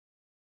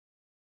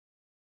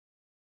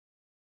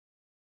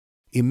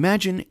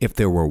Imagine if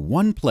there were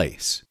one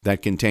place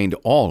that contained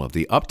all of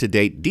the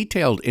up-to-date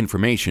detailed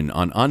information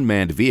on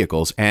unmanned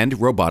vehicles and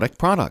robotic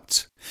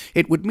products.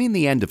 It would mean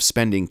the end of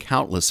spending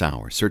countless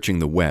hours searching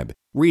the web,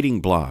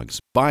 reading blogs,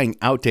 buying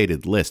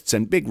outdated lists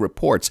and big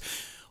reports,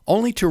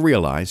 only to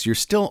realize you're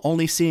still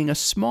only seeing a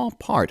small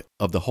part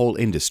of the whole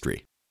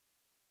industry.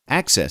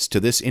 Access to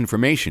this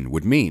information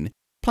would mean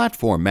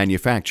platform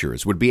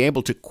manufacturers would be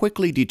able to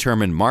quickly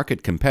determine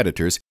market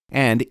competitors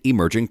and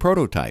emerging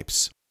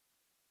prototypes.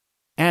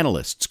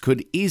 Analysts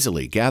could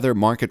easily gather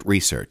market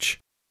research.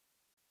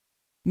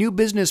 New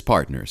business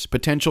partners,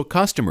 potential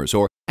customers,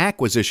 or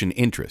acquisition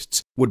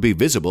interests would be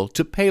visible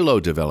to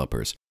payload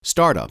developers,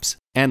 startups,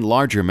 and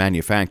larger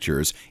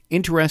manufacturers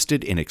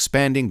interested in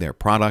expanding their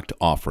product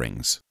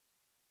offerings.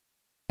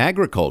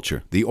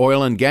 Agriculture, the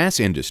oil and gas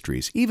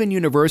industries, even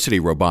university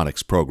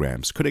robotics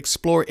programs could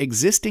explore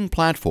existing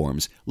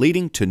platforms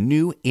leading to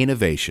new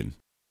innovation.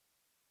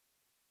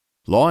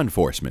 Law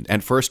enforcement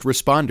and first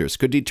responders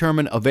could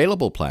determine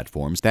available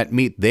platforms that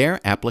meet their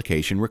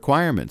application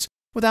requirements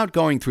without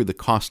going through the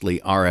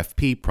costly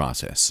RFP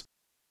process.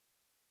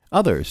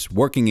 Others,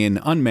 working in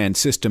unmanned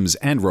systems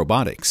and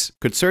robotics,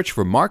 could search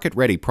for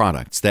market-ready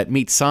products that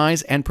meet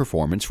size and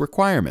performance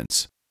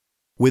requirements.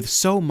 With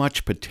so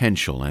much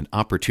potential and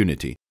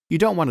opportunity, you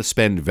don't want to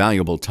spend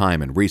valuable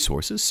time and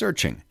resources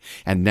searching,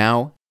 and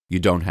now you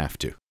don't have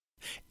to.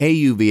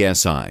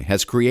 AUVSI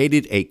has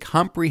created a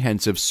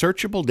comprehensive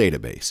searchable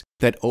database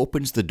that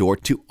opens the door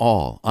to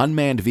all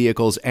unmanned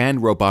vehicles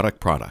and robotic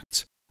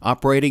products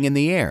operating in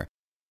the air,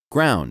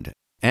 ground,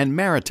 and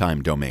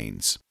maritime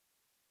domains.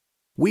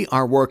 We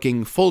are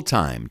working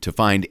full-time to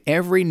find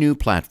every new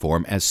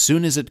platform as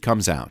soon as it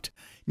comes out.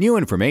 New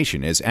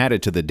information is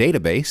added to the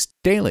database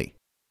daily.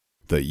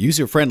 The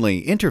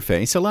user-friendly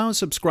interface allows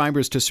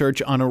subscribers to search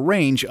on a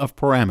range of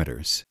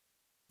parameters.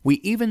 We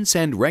even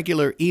send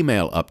regular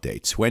email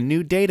updates when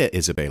new data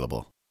is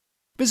available.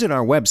 Visit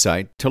our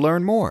website to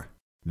learn more.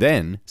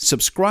 Then,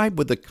 subscribe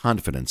with the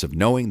confidence of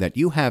knowing that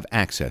you have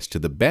access to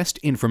the best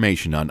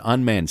information on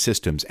unmanned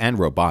systems and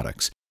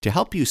robotics to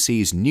help you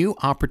seize new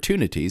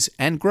opportunities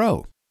and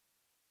grow.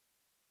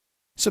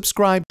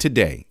 Subscribe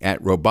today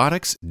at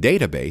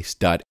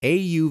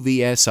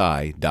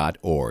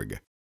roboticsdatabase.auvsi.org.